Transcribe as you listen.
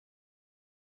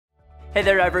Hey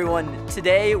there, everyone.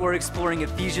 Today we're exploring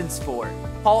Ephesians 4.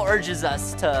 Paul urges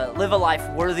us to live a life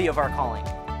worthy of our calling.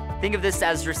 Think of this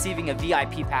as receiving a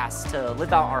VIP pass to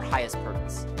live out our highest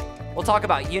purpose. We'll talk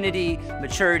about unity,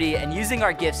 maturity, and using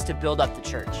our gifts to build up the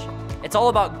church. It's all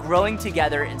about growing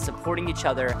together and supporting each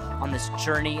other on this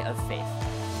journey of faith.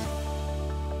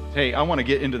 Hey, I want to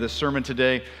get into this sermon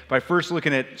today by first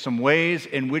looking at some ways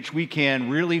in which we can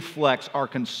really flex our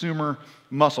consumer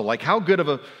muscle. Like, how good of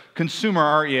a consumer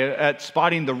are you at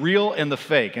spotting the real and the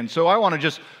fake? And so I want to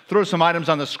just throw some items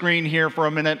on the screen here for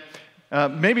a minute.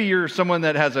 Maybe you're someone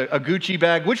that has a Gucci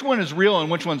bag. Which one is real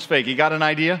and which one's fake? You got an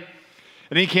idea?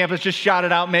 At any campus, just shout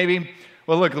it out maybe.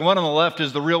 Well, look, the one on the left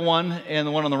is the real one, and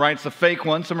the one on the right is the fake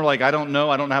one. Some are like, I don't know,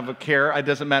 I don't have a care, it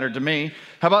doesn't matter to me.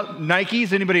 How about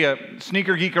Nikes? Anybody a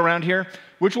sneaker geek around here?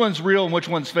 Which one's real and which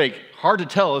one's fake? Hard to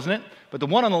tell, isn't it? But the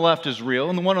one on the left is real,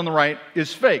 and the one on the right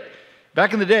is fake.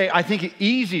 Back in the day, I think it's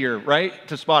easier, right,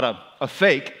 to spot a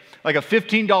fake, like a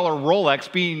 $15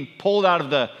 Rolex being pulled out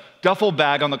of the duffel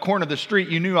bag on the corner of the street.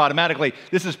 You knew automatically,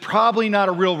 this is probably not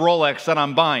a real Rolex that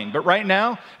I'm buying. But right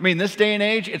now, this day and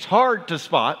age, it's hard to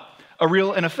spot a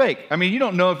real and a fake. You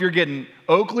don't know if you're getting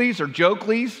Oakleys or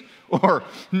Jokeleys or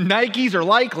Nikes or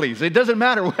Likeleys. It doesn't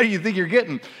matter what you think you're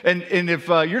getting. And if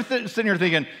you're sitting here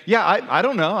thinking, yeah, I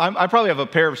don't know. I probably have a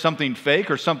pair of something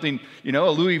fake or something, a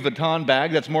Louis Vuitton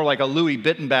bag that's more like a Louis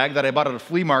Vuitton bag that I bought at a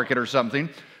flea market or something.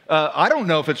 I don't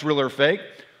know if it's real or fake.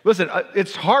 Listen,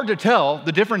 it's hard to tell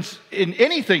the difference in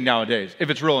anything nowadays if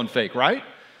it's real and fake, right?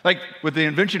 Like with the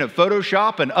invention of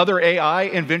Photoshop and other AI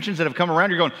inventions that have come around,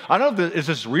 you're going, I don't know, is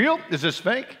this real? Is this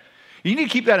fake? You need to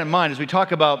keep that in mind as we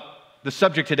talk about the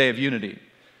subject today of unity.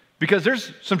 Because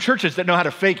there's some churches that know how to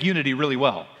fake unity really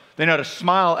well. They know how to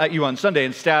smile at you on Sunday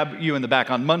and stab you in the back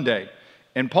on Monday.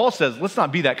 And Paul says, let's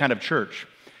not be that kind of church.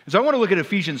 So I want to look at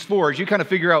Ephesians 4 as you kind of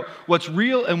figure out what's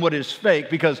real and what is fake,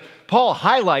 because Paul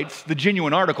highlights the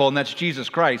genuine article, and that's Jesus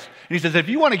Christ. And he says, if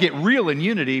you want to get real in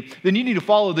unity, then you need to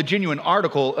follow the genuine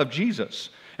article of Jesus.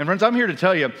 And friends, I'm here to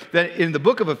tell you that in the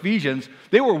book of Ephesians,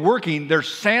 they were working their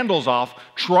sandals off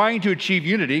trying to achieve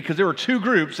unity because there were two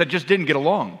groups that just didn't get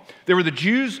along. There were the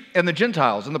Jews and the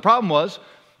Gentiles. And the problem was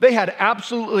they had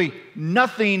absolutely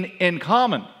nothing in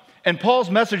common. And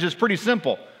Paul's message is pretty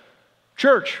simple.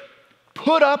 Church,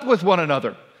 put up with one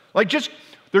another.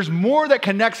 There's more that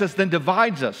connects us than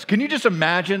divides us. Can you just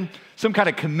imagine some kind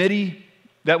of committee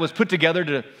that was put together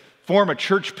to form a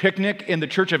church picnic in the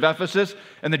church of Ephesus,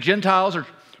 and the Gentiles are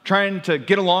trying to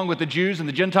get along with the Jews, and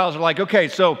the Gentiles are like, okay,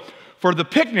 so for the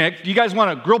picnic, do you guys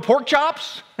want to grill pork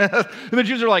chops? And the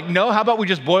Jews are like, no, how about we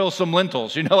just boil some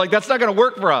lentils? That's not going to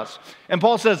work for us. And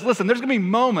Paul says, listen, there's going to be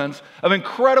moments of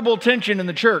incredible tension in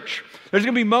the church. There's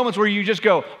going to be moments where you just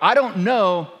go, I don't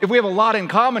know if we have a lot in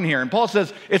common here. And Paul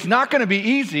says, it's not going to be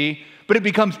easy, but it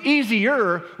becomes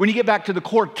easier when you get back to the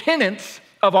core tenets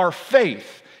of our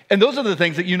faith. And those are the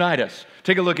things that unite us.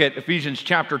 Take a look at Ephesians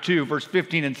chapter 2, verse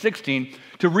 15 and 16,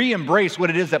 to re-embrace what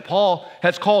it is that Paul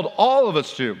has called all of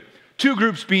us to. Two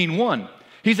groups being one.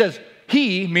 He says,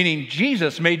 he, meaning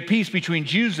Jesus, made peace between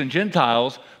Jews and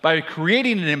Gentiles by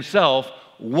creating in himself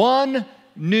one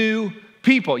new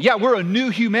people. Yeah, we're a new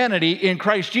humanity in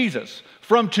Christ Jesus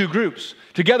from two groups.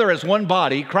 Together as one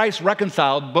body, Christ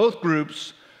reconciled both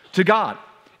groups to God.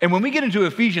 And when we get into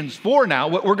Ephesians 4 now,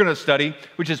 what we're going to study,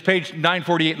 which is page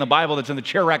 948 in the Bible that's in the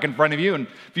chair rack in front of you, and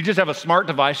if you just have a smart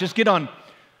device, just get on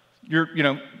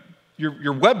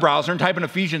your web browser and type in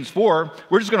Ephesians 4.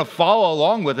 We're just going to follow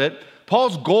along with it.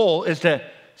 Paul's goal is to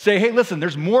say, hey, listen,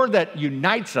 there's more that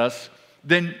unites us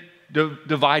than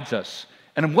divides us.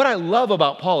 And what I love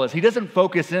about Paul is he doesn't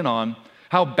focus in on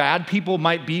how bad people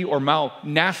might be or how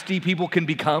nasty people can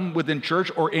become within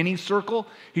church or any circle.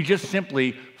 He just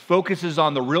simply focuses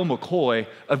on the real McCoy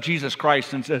of Jesus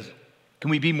Christ and says, can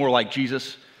we be more like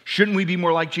Jesus? Shouldn't we be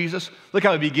more like Jesus? Look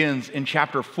how he begins in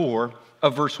chapter 4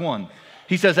 of verse 1.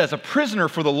 He says, as a prisoner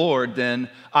for the Lord, then,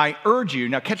 I urge you,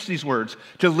 now catch these words,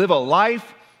 to live a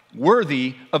life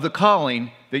worthy of the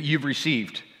calling that you've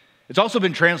received. It's also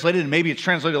been translated, and maybe it's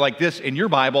translated like this in your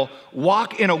Bible,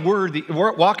 walk in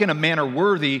a manner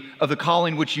worthy of the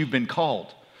calling which you've been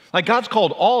called. Like God's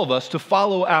called all of us to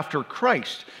follow after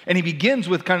Christ. And he begins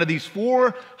with kind of these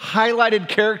 4 highlighted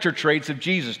character traits of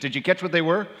Jesus. Did you catch what they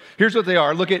were? Here's what they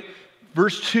are. Look at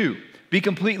verse 2. Be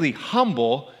completely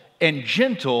humble and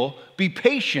gentle, be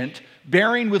patient,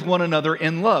 bearing with one another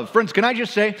in love. Friends, can I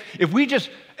just say, if we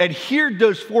just adhered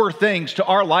those 4 things to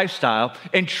our lifestyle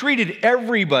and treated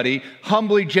everybody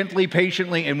humbly, gently,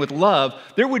 patiently, and with love,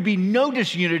 there would be no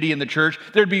disunity in the church.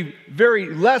 There'd be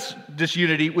very less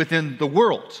disunity within the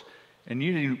world. And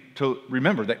you need to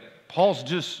remember that Paul's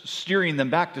just steering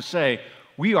them back to say,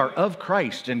 we are of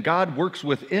Christ and God works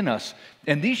within us,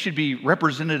 and these should be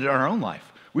represented in our own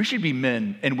life. We should be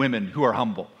men and women who are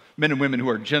humble, men and women who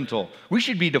are gentle. We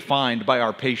should be defined by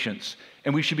our patience,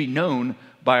 and we should be known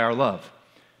by our love.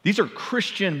 These are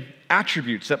Christian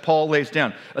attributes that Paul lays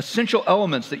down, essential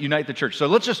elements that unite the church. So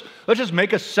let's just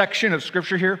make a section of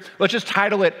scripture here. Let's just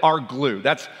title it Our Glue.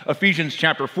 That's Ephesians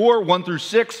chapter 4, 1 through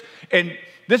 6. And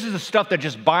this is the stuff that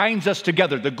just binds us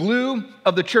together, the glue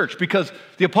of the church, because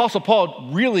the Apostle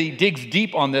Paul really digs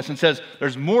deep on this and says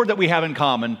there's more that we have in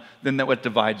common than that what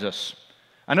divides us.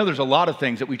 I know there's a lot of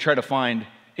things that we try to find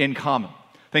in common.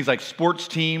 Things like sports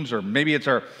teams, or maybe it's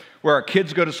where our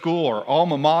kids go to school, or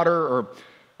alma mater, or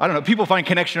I don't know, people find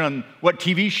connection on what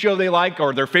TV show they like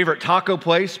or their favorite taco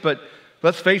place, but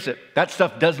let's face it, that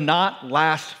stuff does not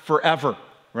last forever,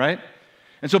 right?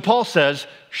 And so Paul says,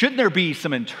 shouldn't there be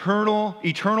some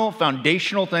eternal,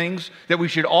 foundational things that we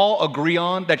should all agree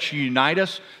on that should unite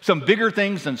us? Some bigger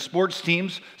things than sports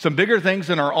teams, some bigger things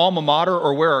than our alma mater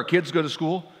or where our kids go to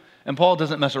school? And Paul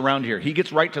doesn't mess around here. He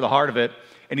gets right to the heart of it,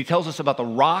 and he tells us about the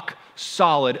rock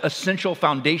solid, essential,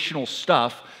 foundational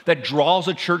stuff that draws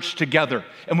a church together.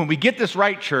 And when we get this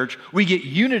right, church, we get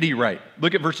unity right.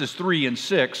 Look at verses 3 and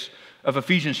 6 of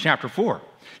Ephesians chapter 4.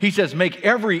 He says, make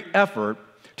every effort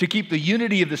to keep the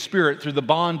unity of the Spirit through the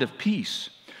bond of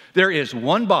peace. There is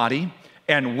one body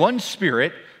and one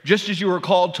Spirit, just as you were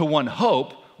called to one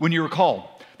hope when you were called.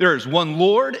 There is one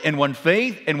Lord and one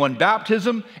faith and one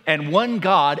baptism and one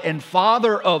God and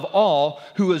Father of all,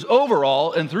 who is over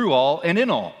all and through all and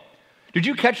in all. Did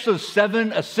you catch those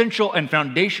 7 essential and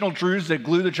foundational truths that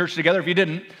glue the church together? If you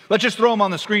didn't, let's just throw them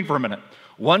on the screen for a minute.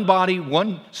 One body,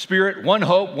 one Spirit, one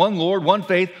hope, one Lord, one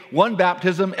faith, one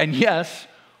baptism, and yes,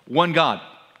 one God.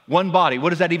 One body. What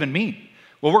does that even mean?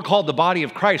 Well, we're called the body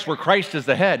of Christ, where Christ is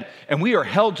the head, and we are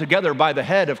held together by the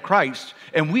head of Christ,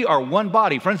 and we are one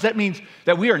body. Friends, that means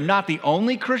that we are not the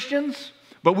only Christians,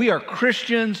 but we are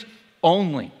Christians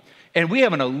only. And we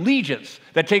have an allegiance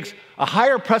that takes a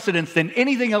higher precedence than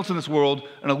anything else in this world,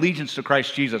 an allegiance to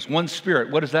Christ Jesus. One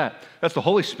Spirit. What is that? That's the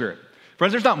Holy Spirit.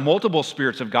 Friends, there's not multiple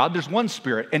spirits of God. There's one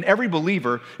Spirit, and every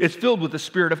believer is filled with the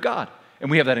Spirit of God, and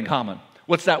we have that in common.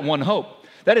 What's that one hope?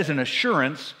 That is an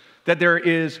assurance that there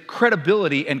is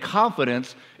credibility and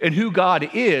confidence in who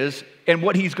God is and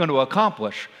what he's going to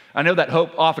accomplish. I know that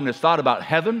hope often is thought about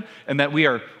heaven and that we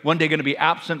are one day going to be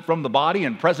absent from the body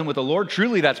and present with the Lord.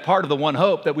 Truly, that's part of the one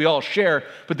hope that we all share.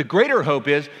 But the greater hope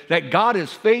is that God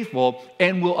is faithful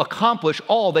and will accomplish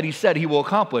all that he said he will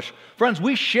accomplish. Friends,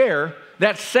 we share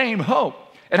that same hope.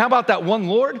 And how about that one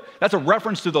Lord? That's a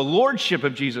reference to the lordship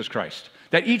of Jesus Christ,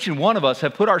 that each and one of us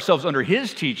have put ourselves under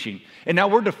his teaching, and now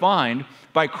we're defined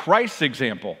by Christ's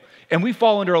example. And we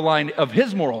fall under a line of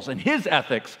his morals and his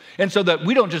ethics. And so that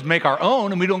we don't just make our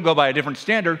own and we don't go by a different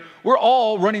standard. We're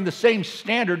all running the same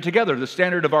standard together, the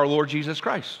standard of our Lord Jesus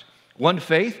Christ. One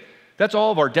faith, that's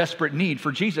all of our desperate need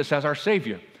for Jesus as our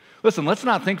Savior. Listen, let's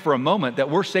not think for a moment that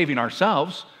we're saving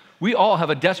ourselves. We all have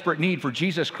a desperate need for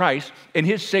Jesus Christ and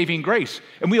his saving grace.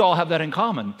 And we all have that in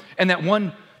common. And that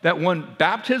one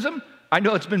baptism, I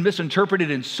know it's been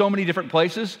misinterpreted in so many different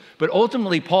places, but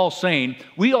ultimately Paul's saying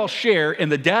we all share in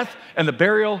the death and the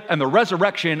burial and the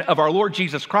resurrection of our Lord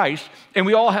Jesus Christ, and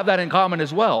we all have that in common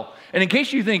as well. And in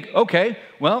case you think, okay,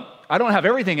 well, I don't have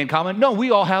everything in common. No,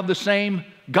 we all have the same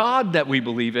God that we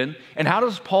believe in. And how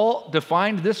does Paul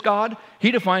define this God?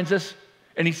 He defines this,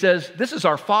 and he says, this is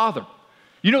our Father.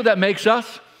 You know what that makes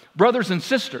us? Brothers and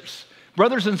sisters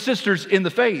in the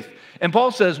faith. And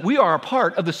Paul says we are a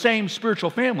part of the same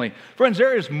spiritual family. Friends,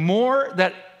 there is more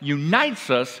that unites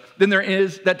us than there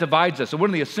is that divides us. So one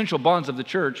of the essential bonds of the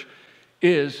church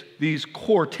is these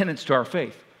core tenets to our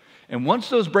faith. And once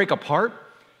those break apart,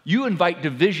 you invite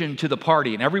division to the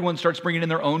party, and everyone starts bringing in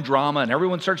their own drama, and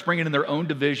everyone starts bringing in their own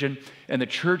division, and the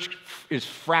church is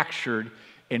fractured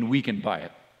and weakened by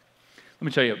it. Let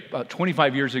me tell you, about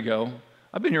 25 years ago,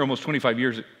 I've been here almost 25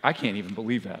 years. I can't even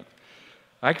believe that.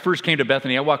 I first came to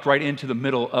Bethany, I walked right into the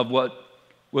middle of what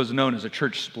was known as a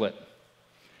church split.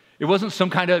 It wasn't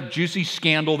some kind of juicy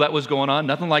scandal that was going on,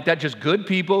 nothing like that, just good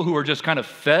people who were just kind of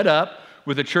fed up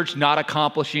with the church not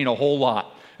accomplishing a whole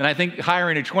lot. And I think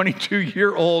hiring a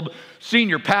 22-year-old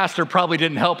senior pastor probably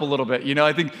didn't help a little bit. You know,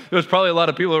 I think there was probably a lot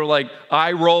of people who were like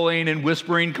eye-rolling and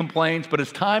whispering complaints, but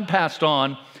as time passed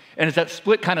on, and as that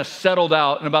split kind of settled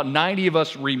out, and about 90 of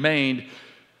us remained,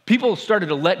 people started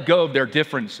to let go of their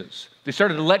differences. They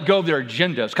started to let go of their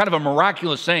agendas. Kind of a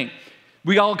miraculous thing.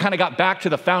 We all kind of got back to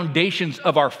the foundations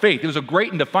of our faith. It was a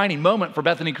great and defining moment for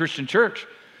Bethany Christian Church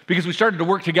because we started to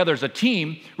work together as a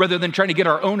team rather than trying to get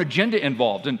our own agenda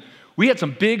involved. And we had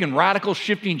some big and radical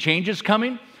shifting changes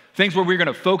coming, things where we were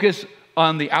going to focus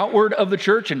on the outward of the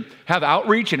church and have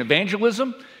outreach and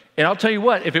evangelism. And I'll tell you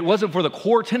what, if it wasn't for the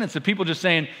core tenets of people just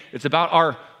saying it's about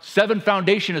our 7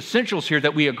 foundation essentials here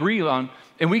that we agree on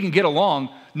and we can get along,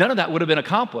 none of that would have been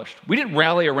accomplished. We didn't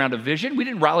rally around a vision. We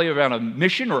didn't rally around a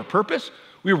mission or a purpose.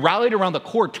 We rallied around the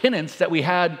core tenets that we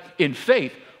had in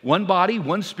faith. One body,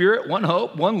 one spirit, one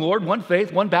hope, one Lord, one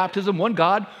faith, one baptism, one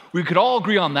God. We could all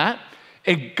agree on that.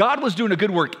 And God was doing a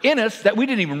good work in us that we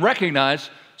didn't even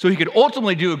recognize, so he could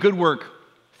ultimately do a good work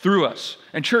through us.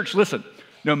 And church, listen,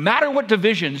 no matter what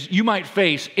divisions you might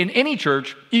face in any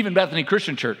church, even Bethany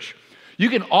Christian Church, you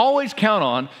can always count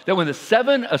on that when the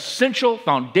 7 essential,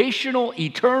 foundational,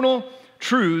 eternal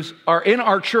truths are in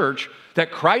our church,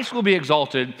 that Christ will be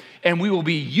exalted and we will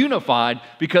be unified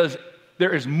because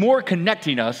there is more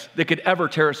connecting us that could ever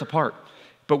tear us apart.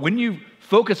 But when you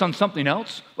focus on something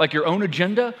else, like your own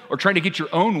agenda or trying to get your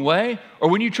own way, or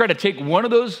when you try to take one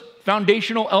of those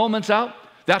foundational elements out,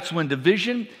 that's when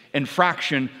division and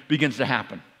fraction begins to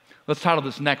happen. Let's title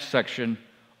this next section,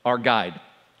 Our Guide.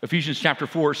 Ephesians chapter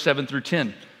 4, 7 through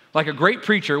 10. Like a great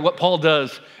preacher, what Paul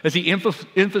does is he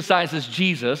emphasizes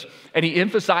Jesus and he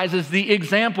emphasizes the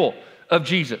example of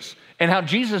Jesus and how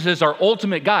Jesus is our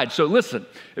ultimate guide. So listen,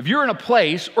 if you're in a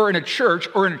place or in a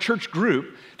church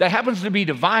group that happens to be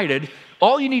divided,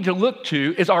 all you need to look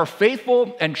to is our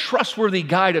faithful and trustworthy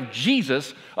guide of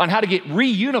Jesus on how to get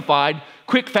reunified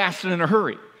quick, fast, and in a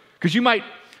hurry. Because you might,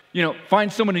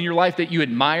 find someone in your life that you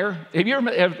admire. Have you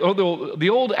ever, the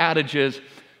old adage is,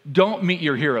 don't meet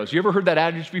your heroes. You ever heard that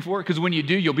adage before? Because when you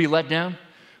do, you'll be let down.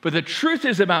 But the truth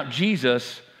is about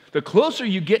Jesus, the closer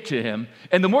you get to him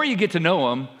and the more you get to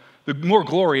know him, the more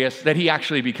glorious that he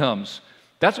actually becomes.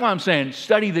 That's why I'm saying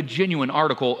study the genuine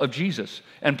article of Jesus.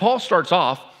 And Paul starts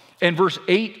off in verse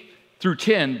 8 through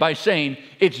 10 by saying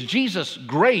it's Jesus'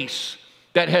 grace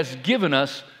that has given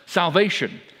us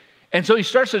salvation. And so he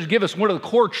starts to give us one of the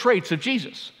core traits of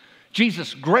Jesus,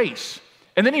 Jesus' grace.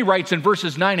 And then he writes in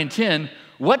verses 9 and 10,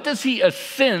 what does he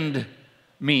ascend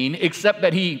mean except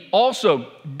that he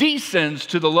also descends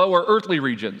to the lower earthly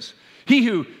regions? He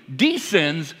who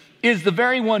descends is the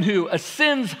very one who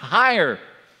ascends higher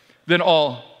than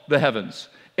all the heavens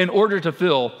in order to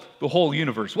fill the whole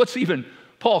universe. What's even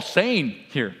Paul saying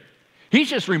here? He's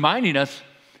just reminding us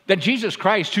that Jesus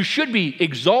Christ, who should be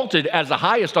exalted as the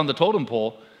highest on the totem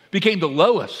pole, became the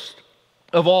lowest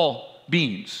of all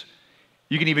beings.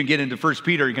 You can even get into 1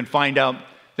 Peter, you can find out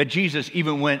that Jesus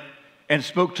even went and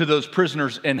spoke to those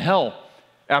prisoners in hell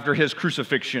after his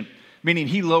crucifixion, meaning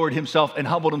he lowered himself and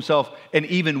humbled himself and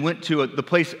even went to the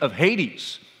place of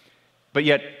Hades. But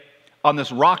yet, on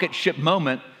this rocket ship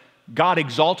moment, God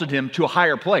exalted him to a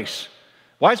higher place.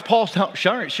 Why is Paul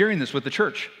sharing this with the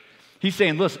church? He's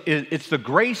saying, listen, it's the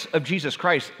grace of Jesus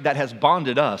Christ that has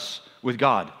bonded us with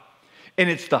God. And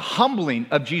it's the humbling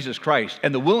of Jesus Christ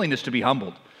and the willingness to be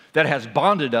humbled that has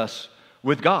bonded us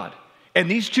with God. And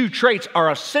these two traits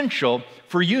are essential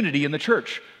for unity in the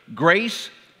church, grace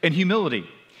and humility.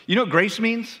 You know what grace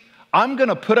means? I'm going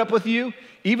to put up with you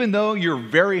even though you're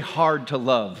very hard to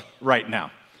love right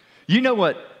now. You know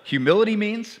what humility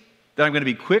means? That I'm going to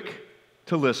be quick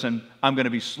to listen, I'm going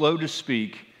to be slow to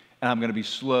speak, and I'm going to be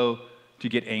slow to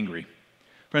get angry.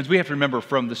 Friends, we have to remember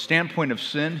from the standpoint of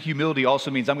sin, humility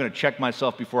also means I'm going to check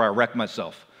myself before I wreck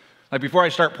myself. Like before I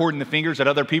start pointing the fingers at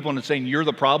other people and saying, you're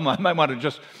the problem, I might want to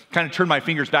just kind of turn my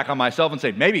fingers back on myself and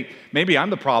say, maybe I'm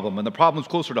the problem and the problem's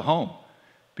closer to home.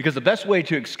 Because the best way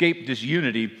to escape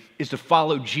disunity is to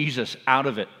follow Jesus out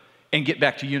of it and get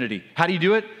back to unity. How do you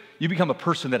do it? You become a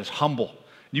person that is humble.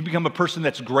 You become a person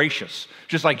that's gracious,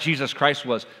 just like Jesus Christ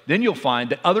was. Then you'll find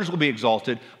that others will be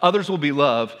exalted, others will be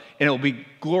loved, and it will be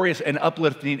glorious and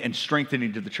uplifting and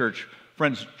strengthening to the church.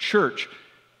 Friends, church,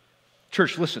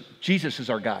 listen, Jesus is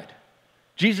our guide.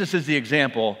 Jesus is the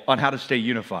example on how to stay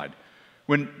unified.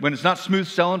 When it's not smooth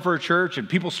sailing for a church and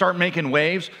people start making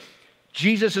waves,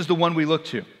 Jesus is the one we look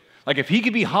to. Like if he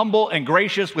could be humble and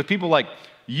gracious with people like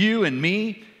you and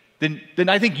me, then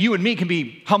I think you and me can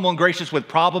be humble and gracious with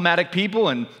problematic people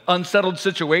and unsettled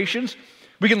situations.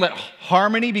 We can let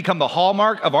harmony become the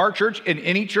hallmark of our church in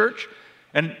any church.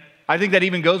 And I think that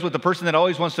even goes with the person that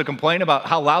always wants to complain about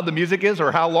how loud the music is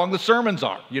or how long the sermons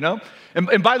are, you know?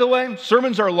 And by the way,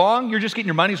 sermons are long, you're just getting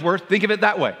your money's worth. Think of it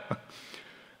that way.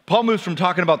 Paul moves from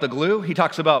talking about the glue, he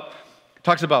talks about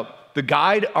the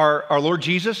guide, our Lord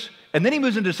Jesus, and then he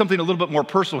moves into something a little bit more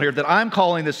personal here that I'm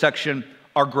calling this section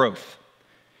our growth.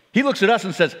 He looks at us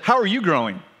and says, how are you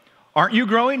growing? Aren't you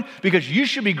growing? Because you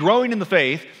should be growing in the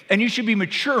faith and you should be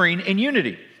maturing in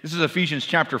unity. This is Ephesians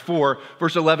chapter 4,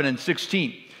 verse 11 and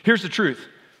 16. Here's the truth.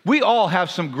 We all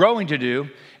have some growing to do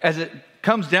as it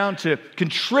comes down to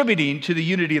contributing to the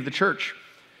unity of the church.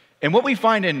 And what we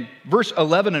find in verse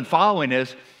 11 and following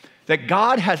is that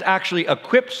God has actually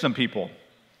equipped some people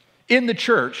in the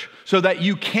church so that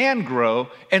you can grow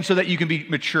and so that you can be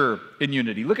mature in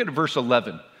unity. Look at verse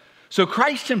 11. So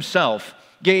Christ himself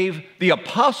gave the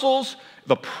apostles,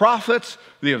 the prophets,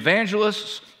 the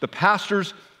evangelists, the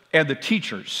pastors, and the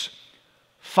teachers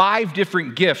 5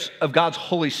 different gifts of God's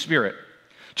Holy Spirit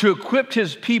to equip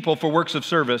his people for works of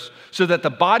service so that the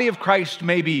body of Christ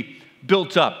may be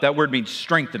built up. That word means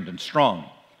strengthened and strong,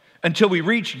 until we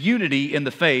reach unity in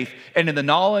the faith and in the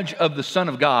knowledge of the Son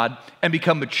of God and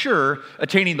become mature,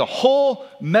 attaining the whole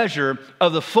measure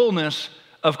of the fullness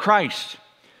of Christ.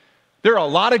 There are a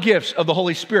lot of gifts of the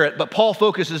Holy Spirit, but Paul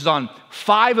focuses on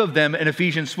 5 of them in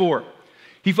Ephesians 4.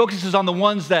 He focuses on the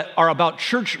ones that are about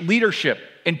church leadership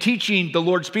and teaching the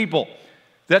Lord's people.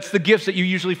 That's the gifts that you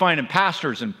usually find in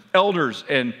pastors and elders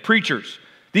and preachers.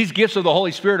 These gifts of the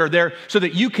Holy Spirit are there so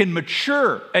that you can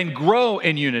mature and grow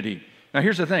in unity. Now,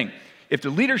 here's the thing. If the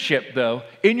leadership, though,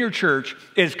 in your church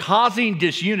is causing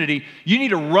disunity, you need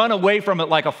to run away from it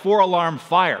like a 4-alarm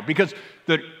fire, because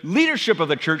the leadership of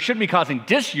the church shouldn't be causing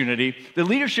disunity. The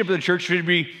leadership of the church should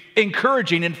be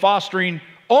encouraging and fostering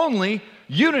only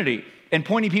unity and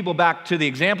pointing people back to the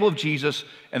example of Jesus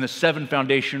and the 7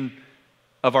 foundation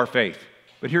of our faith.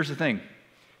 But here's the thing.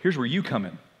 Here's where you come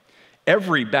in.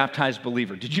 Every baptized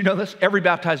believer, did you know this? Every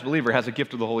baptized believer has a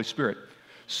gift of the Holy Spirit.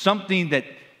 Something that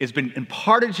has been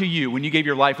imparted to you when you gave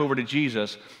your life over to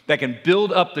Jesus that can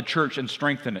build up the church and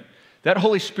strengthen it. That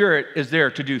Holy Spirit is there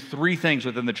to do 3 things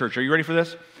within the church. Are you ready for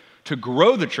this? To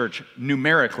grow the church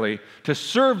numerically, to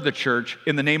serve the church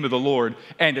in the name of the Lord,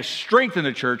 and to strengthen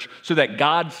the church so that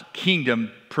God's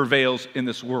kingdom prevails in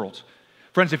this world.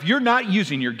 Friends, if you're not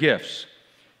using your gifts,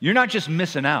 you're not just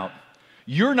missing out.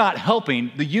 You're not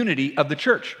helping the unity of the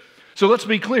church. So let's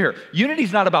be clear. Unity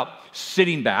is not about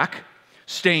sitting back,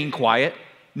 staying quiet,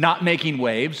 not making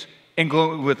waves, and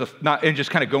just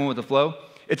kind of going with the flow.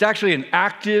 It's actually an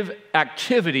active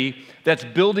activity that's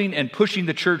building and pushing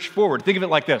the church forward. Think of it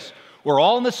like this. We're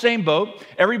all in the same boat.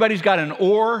 Everybody's got an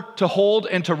oar to hold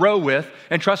and to row with.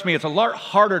 And trust me, it's a lot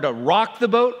harder to rock the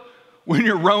boat when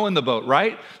you're rowing the boat,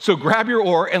 right? So grab your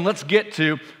oar and let's get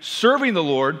to serving the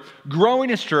Lord, growing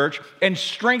his church, and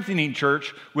strengthening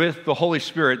church with the Holy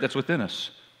Spirit that's within us.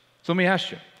 So let me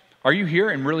ask you, are you here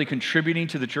and really contributing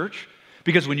to the church?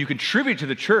 Because when you contribute to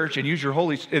the church and use your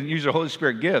Holy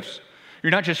Spirit gifts, you're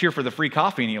not just here for the free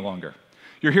coffee any longer.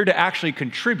 You're here to actually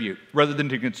contribute rather than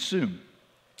to consume.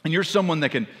 And you're someone that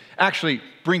can actually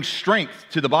bring strength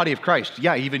to the body of Christ.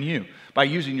 Yeah, even you, by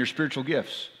using your spiritual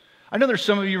gifts. I know there's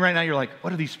some of you right now, you're like,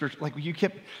 what are these spiritual, like you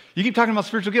keep talking about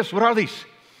spiritual gifts. What are these?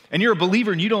 And you're a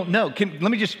believer and you don't know.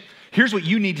 Here's what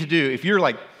you need to do if you're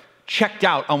like checked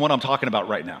out on what I'm talking about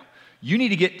right now. You need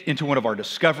to get into one of our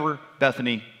Discover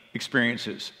Bethany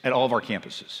experiences at all of our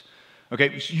campuses.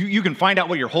 Okay, so you can find out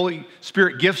what your Holy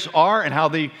Spirit gifts are and how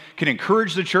they can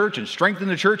encourage the church and strengthen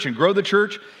the church and grow the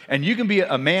church. And you can be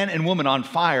a man and woman on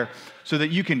fire so that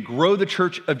you can grow the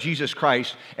church of Jesus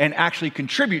Christ and actually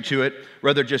contribute to it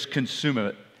rather than just consume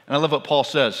it. And I love what Paul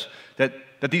says, that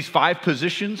these 5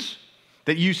 positions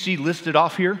that you see listed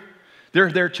off here, they're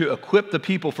there to equip the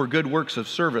people for good works of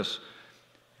service.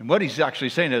 And what he's actually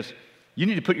saying is, you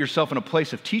need to put yourself in a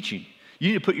place of teaching. You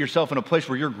need to put yourself in a place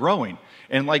where you're growing.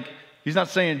 And he's not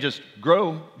saying just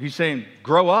grow, he's saying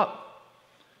grow up.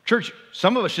 Church,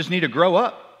 some of us just need to grow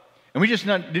up. And we just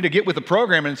need to get with the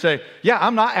program and say, yeah,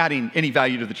 I'm not adding any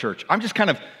value to the church. I'm just kind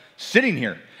of sitting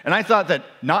here. And I thought that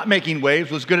not making waves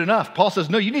was good enough. Paul says,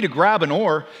 no, you need to grab an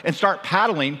oar and start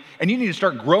paddling, and you need to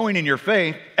start growing in your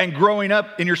faith and growing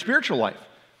up in your spiritual life.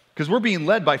 Because we're being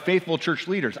led by faithful church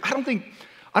leaders. I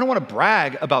don't want to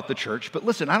brag about the church, but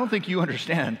listen, I don't think you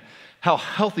understand how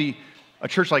healthy a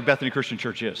church like Bethany Christian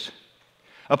Church is.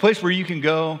 A place where you can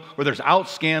go, where there's out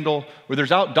scandal, where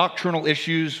there's out doctrinal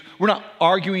issues. We're not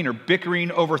arguing or bickering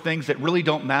over things that really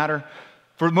don't matter.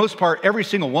 For the most part, every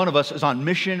single one of us is on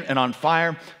mission and on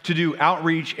fire to do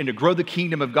outreach and to grow the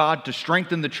kingdom of God, to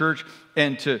strengthen the church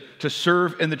and to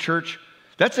serve in the church.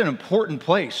 That's an important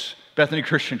place, Bethany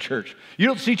Christian Church. You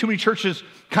don't see too many churches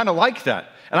kind of like that.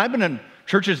 And I've been in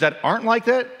churches that aren't like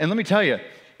that, and let me tell you,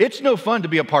 it's no fun to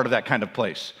be a part of that kind of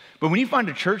place. But when you find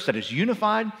a church that is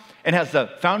unified and has the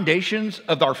foundations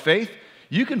of our faith,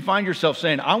 you can find yourself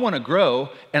saying, I want to grow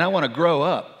and I want to grow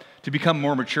up to become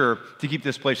more mature to keep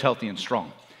this place healthy and strong.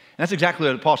 And that's exactly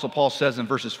what Apostle Paul says in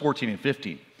verses 14 and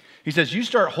 15. He says, you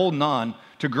start holding on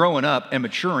to growing up and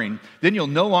maturing, then you'll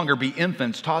no longer be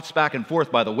infants tossed back and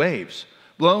forth by the waves,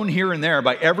 blown here and there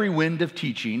by every wind of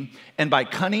teaching and by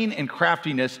cunning and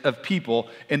craftiness of people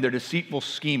in their deceitful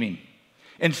scheming.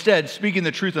 Instead, speaking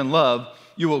the truth in love,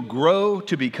 you will grow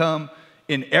to become,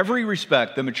 in every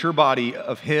respect, the mature body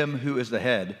of him who is the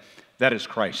head, that is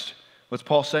Christ. What's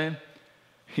Paul saying?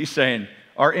 He's saying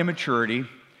our immaturity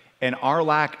and our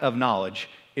lack of knowledge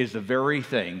is the very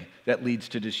thing that leads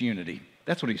to disunity.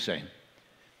 That's what he's saying.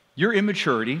 Your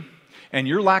immaturity and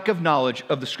your lack of knowledge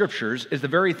of the scriptures is the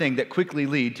very thing that quickly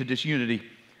lead to disunity.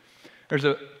 There's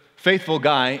a faithful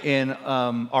guy in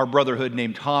our brotherhood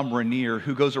named Tom Rainier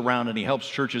who goes around and he helps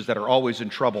churches that are always in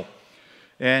trouble.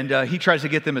 And he tries to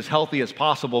get them as healthy as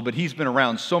possible, but he's been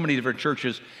around so many different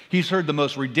churches. He's heard the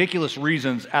most ridiculous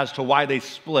reasons as to why they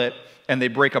split and they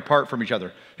break apart from each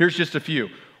other. Here's just a few.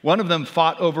 One of them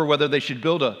fought over whether they should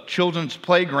build a children's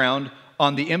playground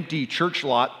on the empty church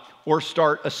lot or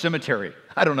start a cemetery.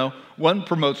 I don't know. One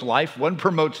promotes life, one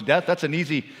promotes death. That's an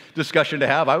easy discussion to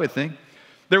have, I would think.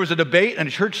 There was a debate and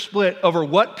a church split over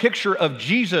what picture of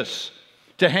Jesus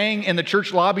to hang in the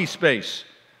church lobby space.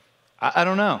 I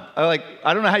don't know.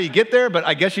 I don't know how you get there, but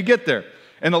I guess you get there.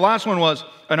 And the last one was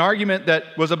an argument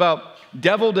that was about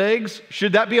deviled eggs.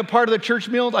 Should that be a part of the church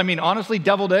meal? I mean, honestly,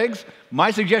 deviled eggs?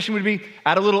 My suggestion would be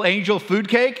add a little angel food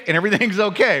cake and everything's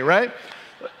okay, right?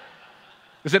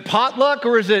 Is it potluck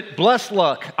or is it blessed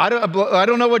luck? I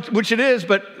don't know which it is,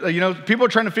 but people are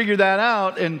trying to figure that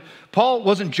out. And Paul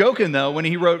wasn't joking, though, when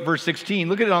he wrote verse 16.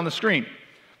 Look at it on the screen.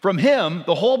 From him,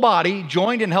 the whole body,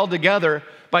 joined and held together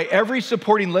by every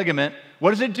supporting ligament,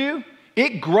 what does it do?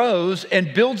 It grows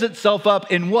and builds itself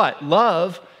up in what?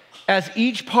 Love, as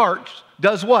each part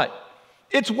does what?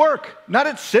 It's work, not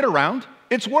its sit around,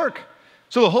 it's work.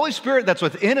 So the Holy Spirit that's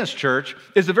within us, church,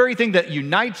 is the very thing that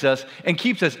unites us and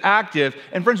keeps us active.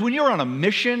 And friends, when you're on a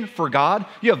mission for God,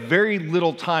 you have very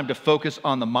little time to focus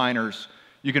on the minors.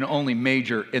 You can only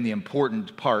major in the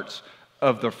important parts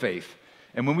of the faith.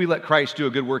 And when we let Christ do a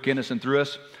good work in us and through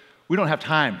us, we don't have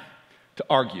time to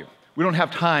argue. We don't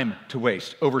have time to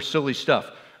waste over silly stuff.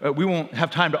 We won't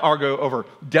have time to argue over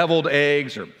deviled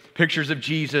eggs or pictures of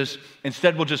Jesus.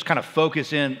 Instead, we'll just kind of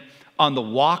focus in on the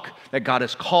walk that God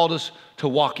has called us to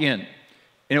walk in. And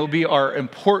it will be our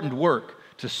important work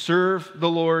to serve the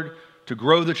Lord, to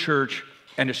grow the church,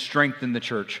 and to strengthen the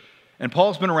church. And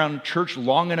Paul's been around church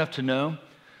long enough to know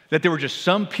that there were just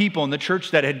some people in the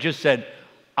church that had just said,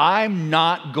 I'm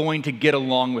not going to get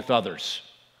along with others.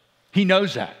 He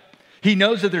knows that. He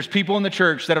knows that there's people in the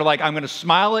church that are like, I'm going to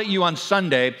smile at you on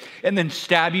Sunday and then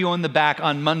stab you in the back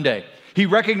on Monday. He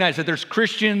recognized that there's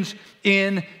Christians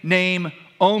in name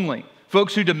only.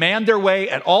 Folks who demand their way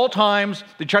at all times.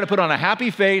 They try to put on a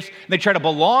happy face. They try to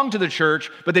belong to the church,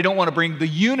 but they don't want to bring the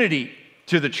unity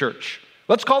to the church.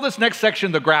 Let's call this next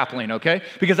section the grappling, okay?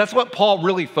 Because that's what Paul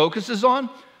really focuses on.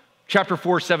 Chapter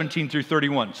 4, 17 through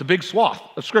 31. It's a big swath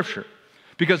of scripture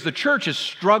because the church is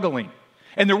struggling.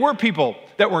 And there were people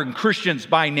that were Christians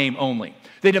by name only.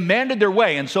 They demanded their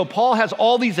way. And so Paul has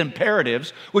all these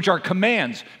imperatives, which are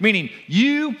commands, meaning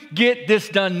you get this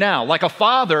done now, like a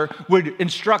father would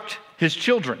instruct his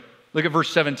children. Look at verse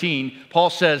 17. Paul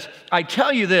says, I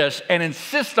tell you this and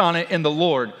insist on it in the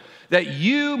Lord, that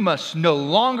you must no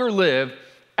longer live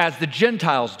as the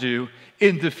Gentiles do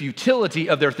in the futility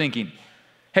of their thinking.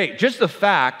 Hey, just the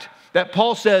fact that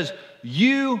Paul says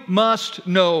you must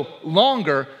no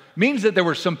longer means that there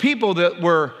were some people that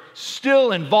were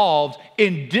still involved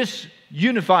in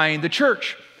disunifying the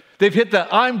church. They've hit the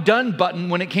I'm done button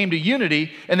when it came to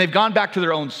unity, and they've gone back to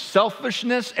their own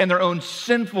selfishness and their own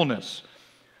sinfulness.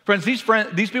 Friends, these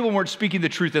people weren't speaking the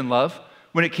truth in love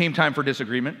when it came time for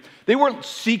disagreement. They weren't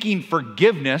seeking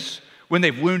forgiveness when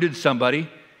they've wounded somebody.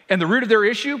 And the root of their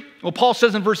issue, well, Paul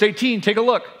says in verse 18, take a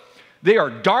look. They are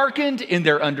darkened in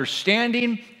their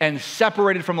understanding and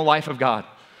separated from the life of God.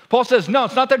 Paul says, no,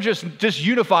 it's not that they're just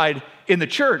disunified in the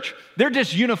church. They're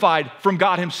disunified from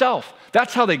God himself.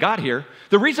 That's how they got here.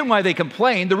 The reason why they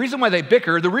complain, the reason why they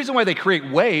bicker, the reason why they create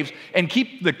waves and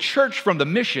keep the church from the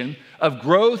mission of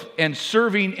growth and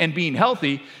serving and being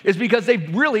healthy is because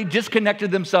they've really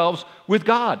disconnected themselves with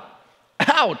God.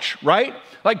 Ouch, right?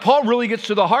 Like Paul really gets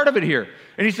to the heart of it here.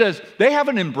 And he says, they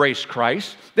haven't embraced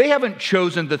Christ. They haven't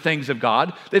chosen the things of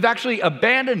God. They've actually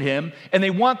abandoned him, and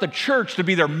they want the church to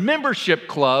be their membership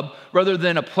club rather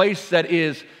than a place that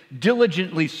is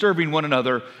diligently serving one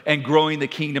another and growing the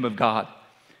kingdom of God.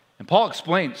 And Paul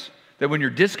explains that when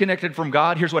you're disconnected from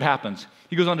God, here's what happens.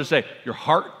 He goes on to say, your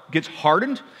heart gets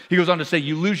hardened. He goes on to say,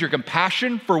 you lose your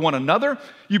compassion for one another.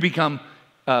 You become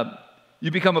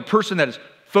a person that is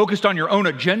focused on your own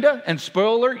agenda, and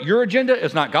spoiler, your agenda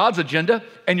is not God's agenda,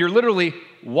 and you're literally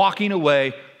walking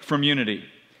away from unity.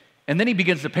 And then he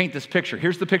begins to paint this picture.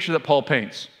 Here's the picture that Paul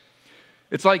paints.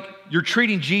 It's like you're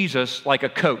treating Jesus like a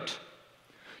coat.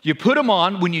 You put him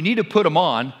on when you need to put him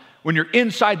on, when you're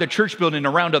inside the church building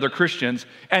around other Christians,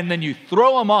 and then you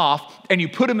throw them off and you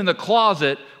put them in the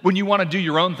closet when you want to do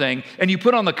your own thing, and you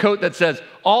put on the coat that says,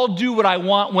 I'll do what I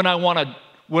want when I want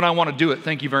to do it.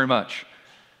 Thank you very much.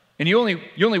 And you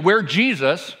only wear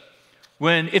Jesus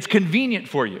when it's convenient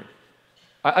for you.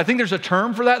 I think there's a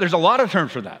term for that. There's a lot of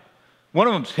terms for that. One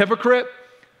of them's hypocrite,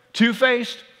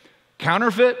 two-faced,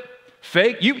 counterfeit,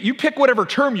 fake. You pick whatever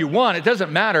term you want. It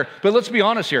doesn't matter. But let's be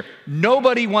honest here.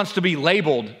 Nobody wants to be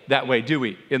labeled that way, do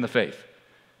we, in the faith?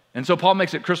 And so Paul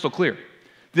makes it crystal clear.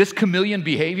 This chameleon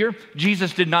behavior,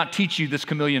 Jesus did not teach you this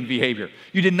chameleon behavior.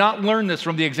 You did not learn this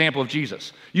from the example of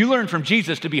Jesus. You learned from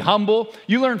Jesus to be humble.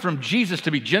 You learned from Jesus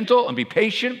to be gentle and be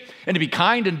patient and to be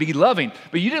kind and be loving.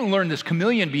 But you didn't learn this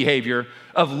chameleon behavior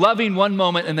of loving one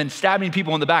moment and then stabbing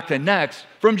people in the back the next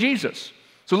from Jesus.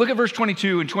 So look at verse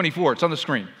 22 and 24. It's on the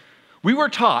screen. We were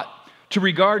taught to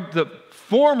regard the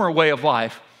former way of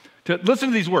life, to listen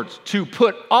to these words, to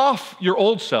put off your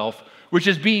old self, which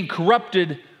is being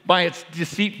corrupted by its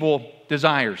deceitful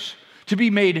desires, to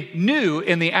be made new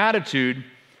in the attitude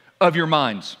of your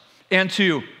minds, and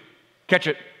to, catch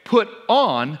it, put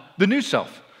on the new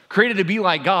self, created to be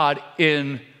like God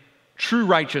in true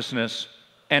righteousness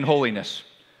and holiness.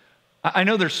 I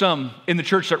know there's some in the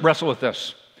church that wrestle with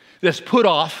this put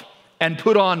off and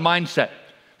put on mindset.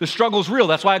 The struggle's real.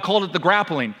 That's why I called it the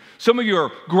grappling. Some of you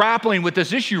are grappling with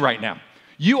this issue right now.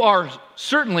 You are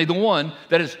certainly the one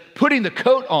that is putting the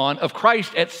coat on of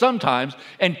Christ at some times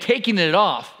and taking it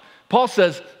off. Paul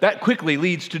says that quickly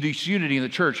leads to disunity in the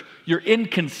church. Your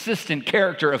inconsistent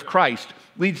character of Christ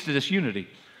leads to disunity.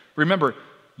 Remember,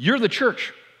 you're the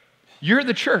church. You're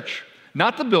the church,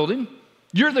 not the building.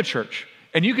 You're the church.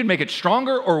 And you can make it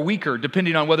stronger or weaker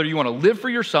depending on whether you want to live for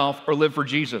yourself or live for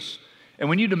Jesus. And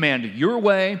when you demand your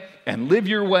way and live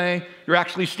your way, you're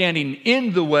actually standing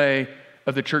in the way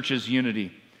of the church's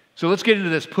unity. So let's get into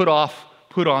this put off,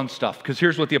 put on stuff, because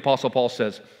here's what the Apostle Paul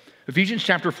says. Ephesians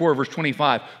chapter 4, verse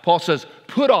 25, Paul says,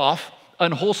 put off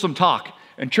unwholesome talk.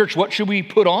 And church, what should we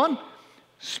put on?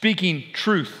 Speaking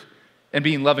truth and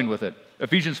being loving with it.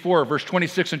 Ephesians 4, verse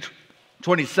 26 and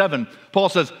 27, Paul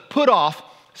says, put off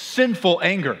sinful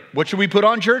anger. What should we put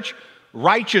on, church?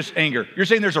 Righteous anger. You're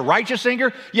saying there's a righteous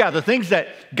anger? Yeah, the things that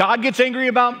God gets angry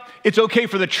about, it's okay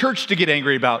for the church to get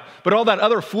angry about. But all that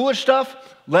other foolish stuff,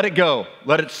 let it go.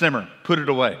 Let it simmer. Put it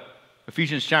away.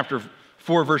 Ephesians chapter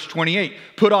 4, verse 28.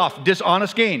 Put off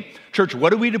dishonest gain. Church,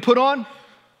 what are we to put on?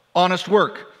 Honest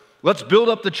work. Let's build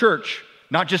up the church,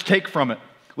 not just take from it.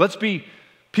 Let's be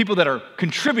people that are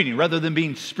contributing rather than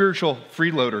being spiritual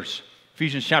freeloaders.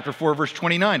 Ephesians chapter 4, verse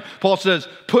 29. Paul says,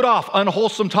 put off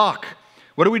unwholesome talk.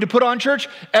 What are we to put on, church?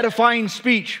 Edifying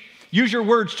speech. Use your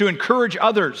words to encourage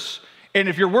others. And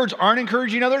if your words aren't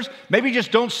encouraging others, maybe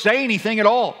just don't say anything at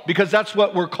all, because that's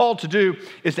what we're called to do,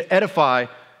 is to edify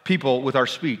people with our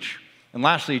speech. And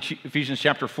lastly, Ephesians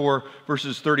chapter 4,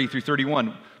 verses 30 through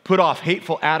 31. Put off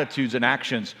hateful attitudes and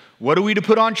actions. What are we to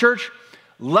put on, church?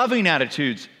 Loving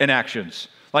attitudes and actions.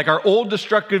 Like our old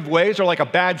destructive ways are like a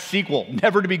bad sequel,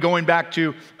 never to be going back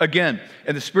to again.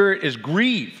 And the Spirit is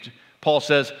grieved, Paul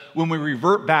says, when we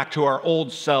revert back to our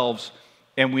old selves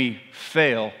and we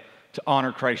fail to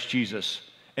honor Christ Jesus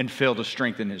and fail to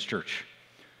strengthen his church.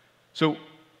 So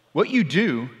what you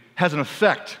do has an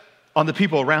effect on the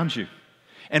people around you.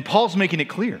 And Paul's making it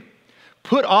clear.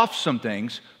 Put off some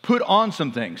things, put on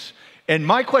some things. And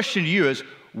my question to you is,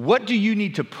 what do you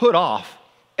need to put off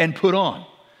and put on?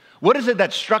 What is it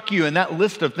that struck you in that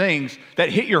list of things that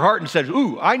hit your heart and said,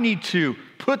 ooh, I need to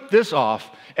put this off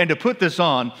and to put this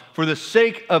on for the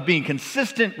sake of being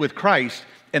consistent with Christ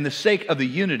and the sake of the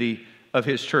unity of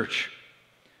his church?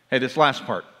 Hey, this last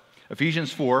part,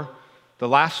 Ephesians 4, the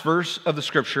last verse of the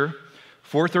scripture,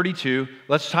 4:32.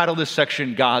 Let's title this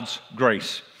section, God's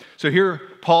Grace. So here,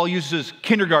 Paul uses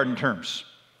kindergarten terms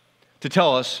to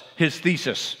tell us his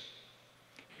thesis.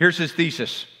 Here's his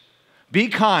thesis. Be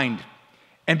kind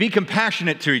and be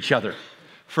compassionate to each other.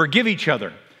 Forgive each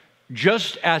other,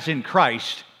 just as in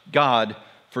Christ, God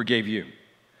forgave you.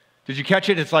 Did you catch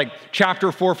it? It's like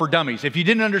chapter 4 for dummies. If you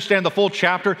didn't understand the full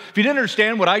chapter, if you didn't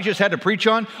understand what I just had to preach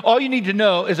on, all you need to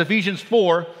know is Ephesians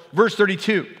 4, verse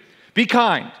 32. Be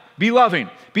kind, be loving,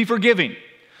 be forgiving,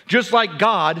 just like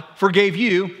God forgave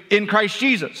you in Christ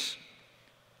Jesus.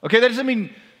 Okay, that doesn't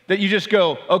mean that you just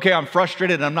go, okay, I'm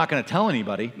frustrated and I'm not going to tell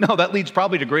anybody. No, that leads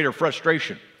probably to greater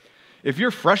frustration. If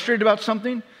you're frustrated about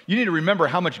something, you need to remember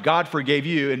how much God forgave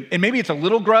you. And maybe it's a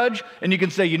little grudge, and you can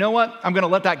say, you know what, I'm going to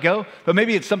let that go. But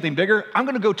maybe it's something bigger. I'm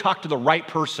going to go talk to the right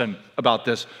person about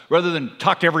this rather than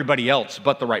talk to everybody else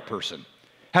but the right person.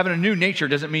 Having a new nature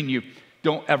doesn't mean you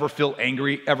don't ever feel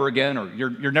angry ever again, or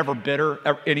you're never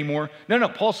bitter anymore. No,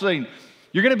 Paul's saying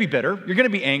You're going to be bitter. You're going to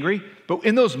be angry. But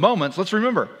in those moments, let's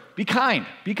remember, be kind,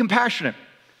 be compassionate.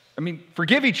 I mean,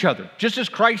 forgive each other, just as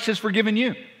Christ has forgiven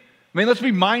you. I mean, let's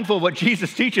be mindful of what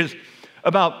Jesus teaches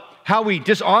about how we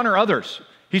dishonor others.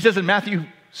 He says in Matthew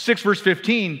 6, verse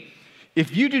 15,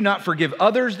 if you do not forgive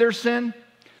others their sin,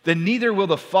 then neither will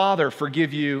the Father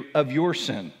forgive you of your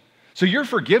sin. So your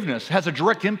forgiveness has a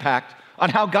direct impact on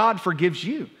how God forgives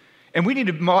you. And we need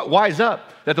to wise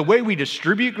up that the way we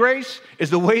distribute grace is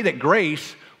the way that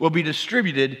grace will be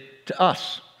distributed to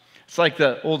us. It's like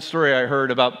the old story I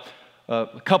heard about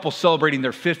a couple celebrating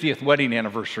their 50th wedding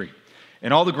anniversary.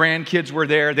 And all the grandkids were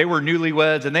there. They were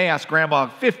newlyweds, and they asked Grandma,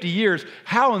 50 years,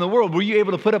 how in the world were you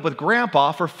able to put up with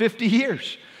Grandpa for 50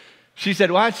 years? She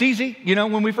said, well, it's easy. You know,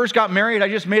 when we first got married, I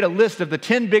just made a list of the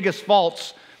 10 biggest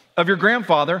faults of your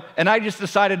grandfather, and I just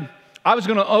decided I was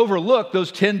going to overlook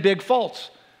those 10 big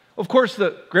faults. Of course,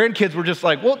 the grandkids were just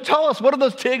like, well, tell us, what are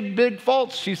those 10 big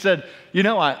faults? She said, you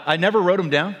know, I never wrote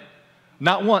them down,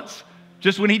 not once.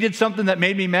 Just when he did something that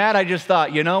made me mad, I just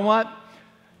thought, you know what?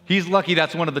 He's lucky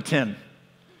that's one of the 10.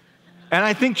 And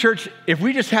I think, church, if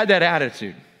we just had that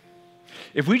attitude,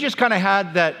 if we just kind of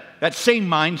had that same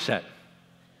mindset,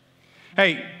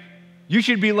 hey, you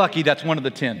should be lucky that's one of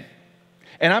the 10.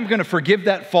 And I'm going to forgive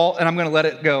that fault, and I'm going to let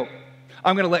it go.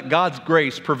 I'm going to let God's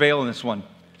grace prevail in this one.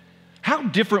 How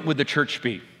different would the church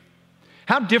be?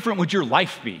 How different would your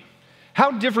life be?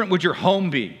 How different would your home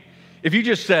be if you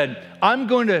just said, I'm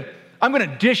going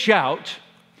to dish out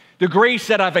the grace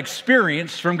that I've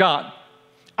experienced from God.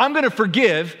 I'm going to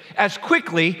forgive as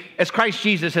quickly as Christ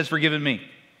Jesus has forgiven me.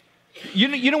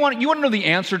 You want to know the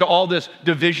answer to all this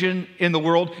division in the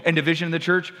world and division in the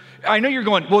church? I know you're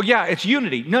going, well, yeah, it's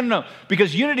unity. No.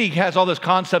 Because unity has all those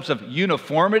concepts of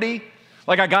uniformity.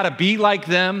 Like I got to be like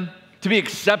them to be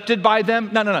accepted by them.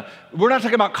 No. We're not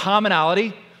talking about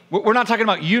commonality. We're not talking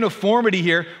about uniformity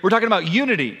here. We're talking about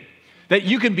unity. That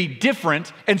you can be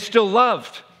different and still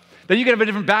loved. That you can have a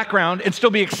different background and still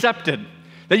be accepted.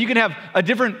 That you can have a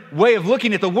different way of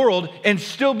looking at the world and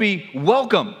still be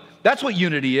welcome. That's what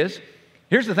unity is.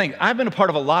 Here's the thing. I've been a part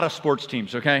of a lot of sports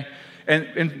teams, okay?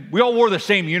 And we all wore the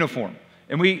same uniform.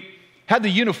 And we had the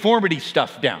uniformity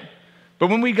stuff down. But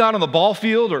when we got on the ball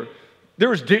field, there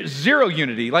was zero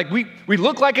unity. Like we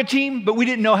looked like a team, but we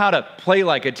didn't know how to play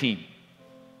like a team.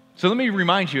 So let me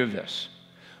remind you of this.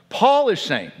 Paul is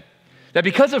saying that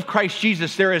because of Christ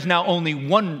Jesus, there is now only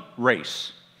one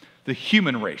race, the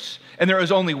human race. And there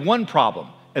is only one problem,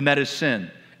 and that is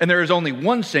sin. And there is only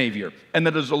one Savior, and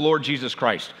that is the Lord Jesus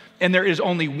Christ. And there is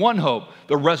only one hope,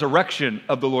 the resurrection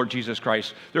of the Lord Jesus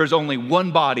Christ. There is only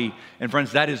one body, and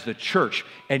friends, that is the church.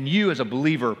 And you as a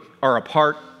believer are a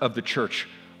part of the church,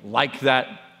 like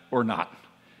that or not.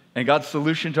 And God's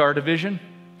solution to our division?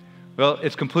 Well,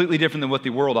 it's completely different than what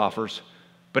the world offers,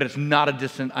 but it's not a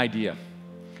distant idea.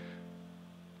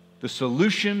 The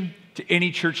solution to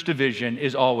any church division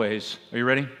is always, are you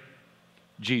ready?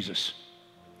 Jesus.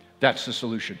 That's the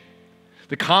solution.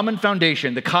 The common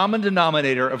foundation, the common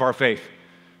denominator of our faith,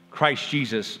 Christ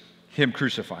Jesus, Him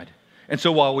crucified. And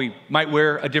so while we might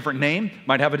wear a different name,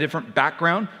 might have a different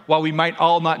background, while we might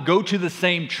all not go to the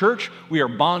same church, we are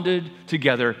bonded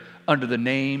together under the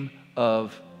name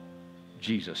of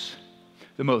Jesus,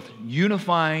 the most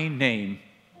unifying name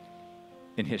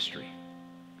in history,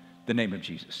 the name of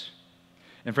Jesus.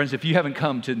 And friends, if you haven't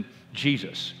come to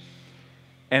Jesus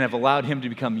and have allowed Him to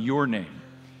become your name,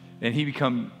 and He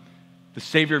become the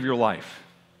Savior of your life,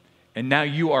 and now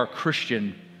you are a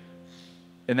Christian,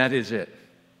 and that is it.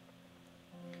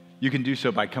 You can do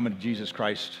so by coming to Jesus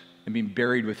Christ and being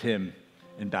buried with Him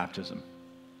in baptism,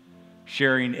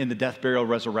 sharing in the death, burial,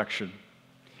 resurrection,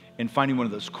 and finding one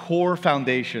of those core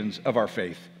foundations of our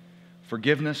faith,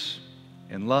 forgiveness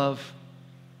and love,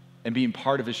 and being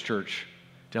part of His church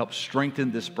to help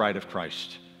strengthen this bride of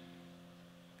Christ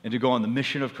and to go on the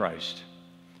mission of Christ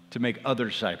to make other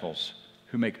disciples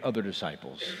who make other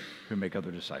disciples who make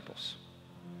other disciples.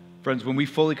 Friends, when we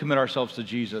fully commit ourselves to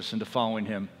Jesus and to following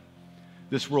Him,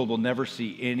 this world will never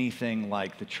see anything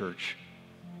like the church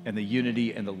and the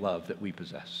unity and the love that we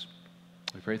possess.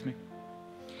 Will you pray with me?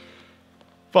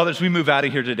 Father, as we move out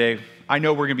of here today, I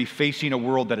know we're going to be facing a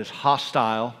world that is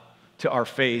hostile to our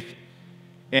faith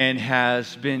and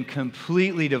has been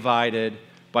completely divided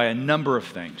by a number of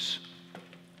things.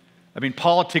 I mean,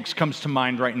 politics comes to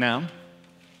mind right now.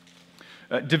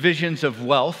 Divisions of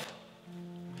wealth,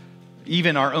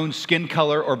 even our own skin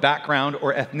color or background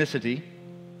or ethnicity.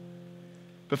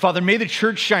 But Father, may the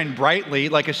church shine brightly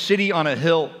like a city on a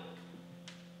hill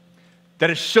that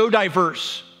is so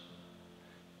diverse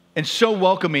and so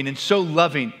welcoming and so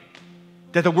loving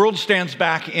that the world stands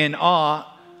back in awe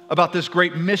about this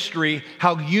great mystery,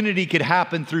 how unity could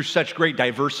happen through such great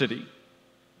diversity.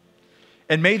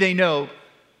 And may they know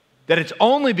that it's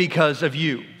only because of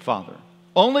you, Father,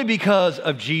 only because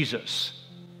of Jesus.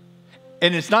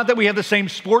 And it's not that we have the same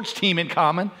sports team in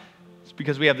common, it's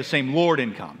because we have the same Lord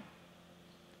in common.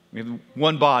 We have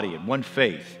one body and one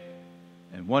faith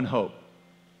and one hope.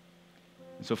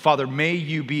 And so, Father, may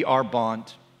you be our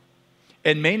bond.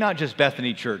 And may not just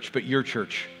Bethany Church, but your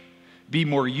church be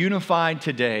more unified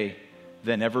today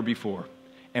than ever before.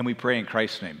 And we pray in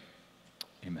Christ's name.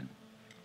 Amen.